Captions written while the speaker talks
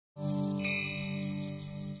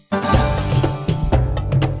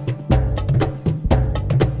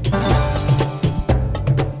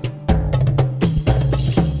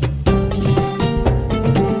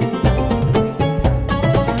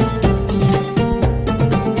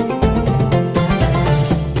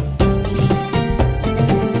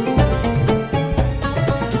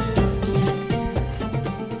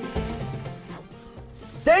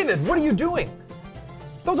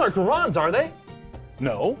Those aren't Qurans, are they?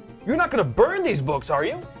 No. You're not going to burn these books, are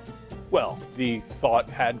you? Well, the thought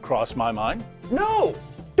had crossed my mind. No!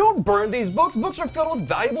 Don't burn these books. Books are filled with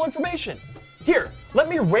valuable information. Here, let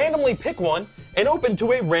me randomly pick one and open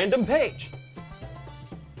to a random page.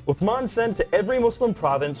 Uthman sent to every Muslim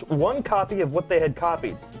province one copy of what they had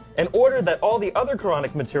copied, and ordered that all the other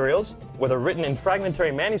Quranic materials, whether written in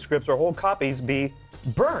fragmentary manuscripts or whole copies, be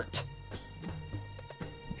burnt.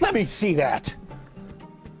 Let me see that.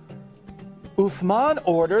 Uthman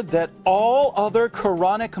ordered that all other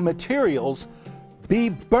Quranic materials be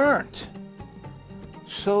burnt.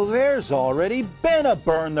 So there's already been a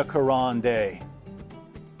Burn the Quran Day.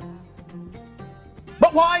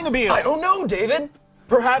 But why, Nabil? I don't know, David.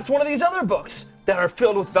 Perhaps one of these other books that are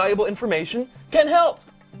filled with valuable information can help.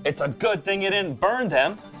 It's a good thing you didn't burn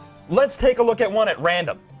them. Let's take a look at one at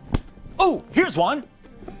random. Oh, here's one.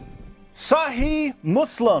 Sahih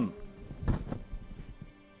Muslim.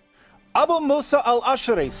 Abu Musa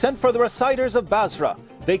al-Ash'ari sent for the reciters of Basra.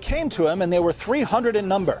 They came to him and they were 300 in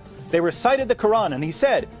number. They recited the Quran and he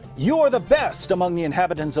said, "You are the best among the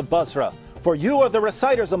inhabitants of Basra, for you are the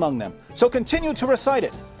reciters among them. So continue to recite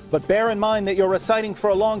it. But bear in mind that your reciting for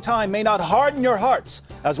a long time may not harden your hearts,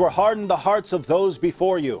 as were hardened the hearts of those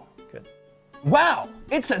before you." Good. Wow,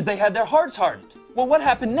 it says they had their hearts hardened. Well, what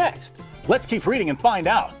happened next? Let's keep reading and find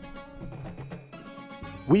out.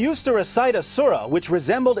 We used to recite a surah which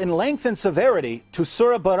resembled in length and severity to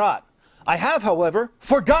Surah Barat. I have, however,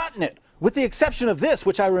 forgotten it, with the exception of this,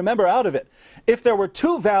 which I remember out of it. If there were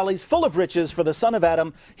 2 valleys full of riches for the son of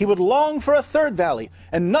Adam, he would long for a 3rd valley,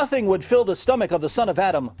 and nothing would fill the stomach of the son of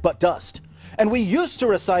Adam but dust. And we used to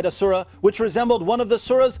recite a surah which resembled one of the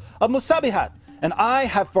surahs of Musabihat, and I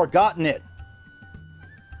have forgotten it.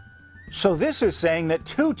 So this is saying that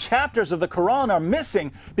 2 chapters of the Quran are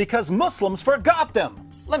missing because Muslims forgot them.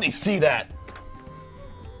 Let me see that.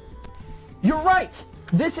 You're right.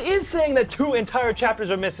 This is saying that 2 entire chapters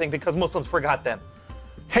are missing because Muslims forgot them.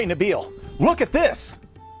 Hey Nabil, look at this.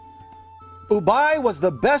 Ubay was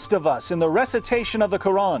the best of us in the recitation of the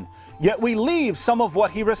Quran, yet we leave some of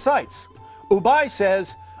what he recites. Ubay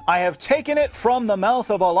says, "I have taken it from the mouth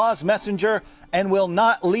of Allah's messenger and will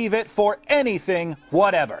not leave it for anything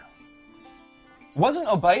whatever." Wasn't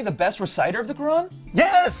Ubay the best reciter of the Quran?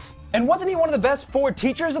 Yes! And wasn't he one of the best 4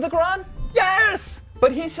 teachers of the Quran? Yes!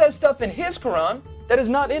 But he says stuff in his Quran that is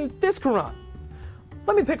not in this Quran.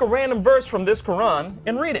 Let me pick a random verse from this Quran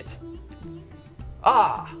and read it.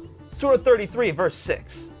 Surah 33, verse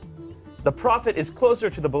 6. The Prophet is closer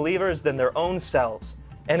to the believers than their own selves,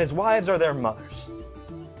 and his wives are their mothers.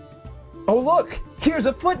 Oh look, here's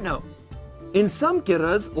a footnote. In some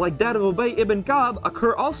qira'as, like that of Ubay ibn Ka'b,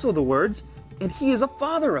 occur also the words, "and he is a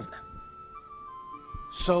father of them."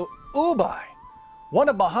 So Ubay, one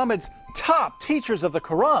of Muhammad's top teachers of the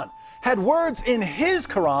Quran, had words in his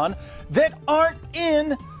Quran that aren't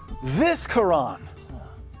in this Quran.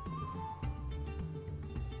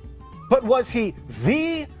 But was he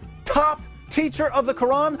the top teacher of the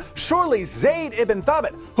Quran? Surely Zayd ibn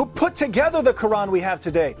Thabit, who put together the Quran we have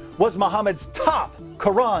today, was Muhammad's top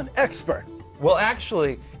Quran expert. Well,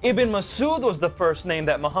 actually, Ibn Masud was the first name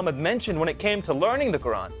that Muhammad mentioned when it came to learning the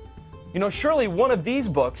Quran. You know, surely one of these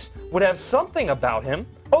books would have something about him.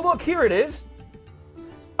 Oh, look, here it is.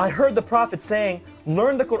 I heard the Prophet saying,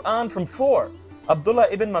 "Learn the Quran from 4, Abdullah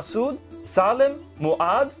ibn Masud, Salim,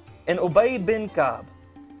 Mu'ad, and Ubay bin Ka'b."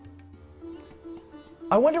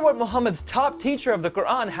 I wonder what Muhammad's top teacher of the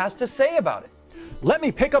Quran has to say about it. Let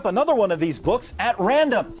me pick up another one of these books at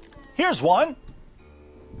random. Here's one.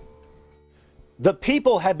 The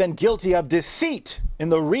people have been guilty of deceit in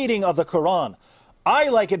the reading of the Quran. I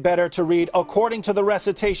like it better to read according to the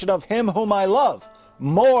recitation of him whom I love,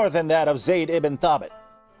 more than that of Zayd ibn Thabit.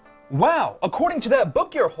 Wow, according to that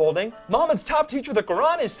book you're holding, Muhammad's top teacher of the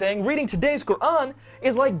Quran is saying reading today's Quran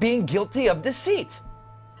is like being guilty of deceit.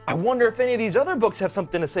 I wonder if any of these other books have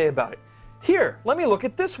something to say about it. Here, let me look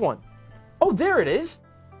at this one. Oh, there it is.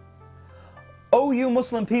 O you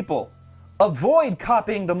Muslim people, avoid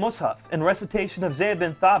copying the Mus'haf and recitation of Zayd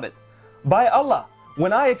bin Thabit. By Allah,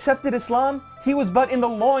 when I accepted Islam, he was but in the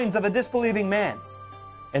loins of a disbelieving man.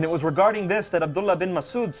 And it was regarding this that Abdullah bin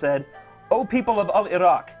Masud said, O people of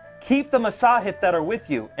Al-Iraq, keep the masahif that are with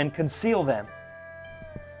you and conceal them.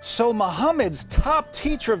 So Muhammad's top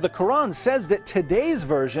teacher of the Quran says that today's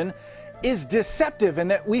version is deceptive and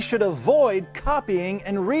that we should avoid copying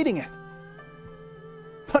and reading it.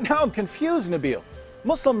 But now I'm confused, Nabil.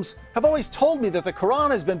 Muslims have always told me that the Quran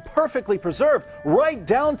has been perfectly preserved right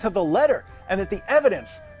down to the letter and that the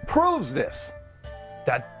evidence proves this.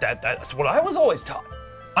 That's what I was always taught.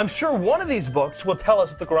 I'm sure one of these books will tell us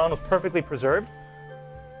that the Quran was perfectly preserved.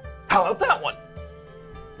 How about that one?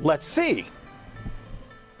 Let's see.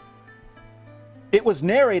 It was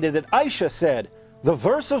narrated that Aisha said, "The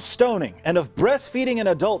verse of stoning and of breastfeeding an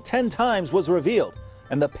adult 10 times was revealed,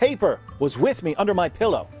 and the paper was with me under my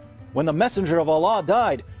pillow. When the messenger of Allah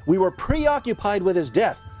died, we were preoccupied with his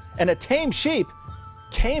death, and a tame sheep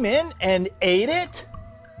came in and ate it?"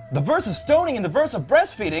 The verse of stoning and the verse of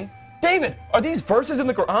breastfeeding? David, are these verses in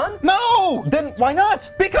the Quran? No! Then why not?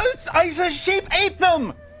 Because Aisha's sheep ate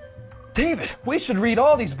them! David, we should read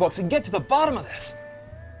all these books and get to the bottom of this.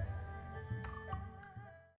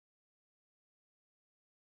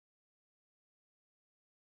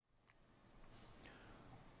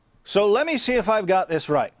 So let me see if I've got this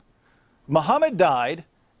right. Muhammad died,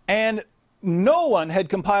 and no one had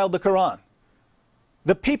compiled the Quran.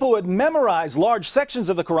 The people who had memorized large sections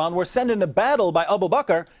of the Quran were sent into battle by Abu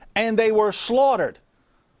Bakr, and they were slaughtered.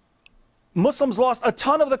 Muslims lost a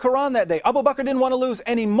ton of the Quran that day. Abu Bakr didn't want to lose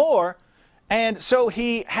any more, and so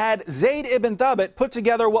he had Zayd ibn Thabit put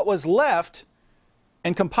together what was left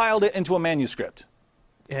and compiled it into a manuscript.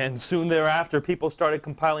 And soon thereafter, people started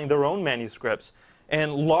compiling their own manuscripts,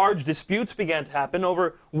 and large disputes began to happen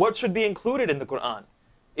over what should be included in the Quran.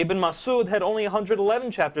 Ibn Masud had only 111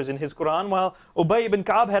 chapters in his Quran, while Ubay ibn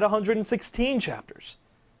Ka'b had 116 chapters.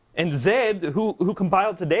 And Zayd, who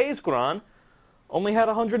compiled today's Quran, only had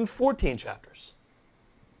 114 chapters.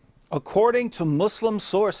 According to Muslim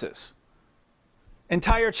sources,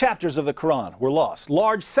 entire chapters of the Quran were lost.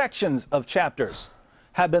 Large sections of chapters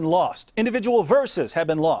have been lost. Individual verses have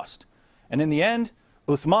been lost. And in the end,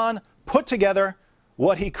 Uthman put together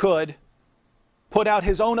what he could, put out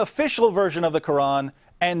his own official version of the Quran,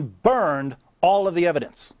 and burned all of the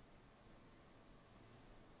evidence.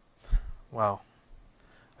 Wow.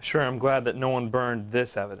 Sure, I'm glad that no one burned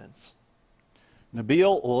this evidence.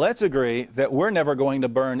 Nabil, let's agree that we're never going to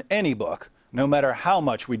burn any book, no matter how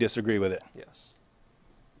much we disagree with it. Yes.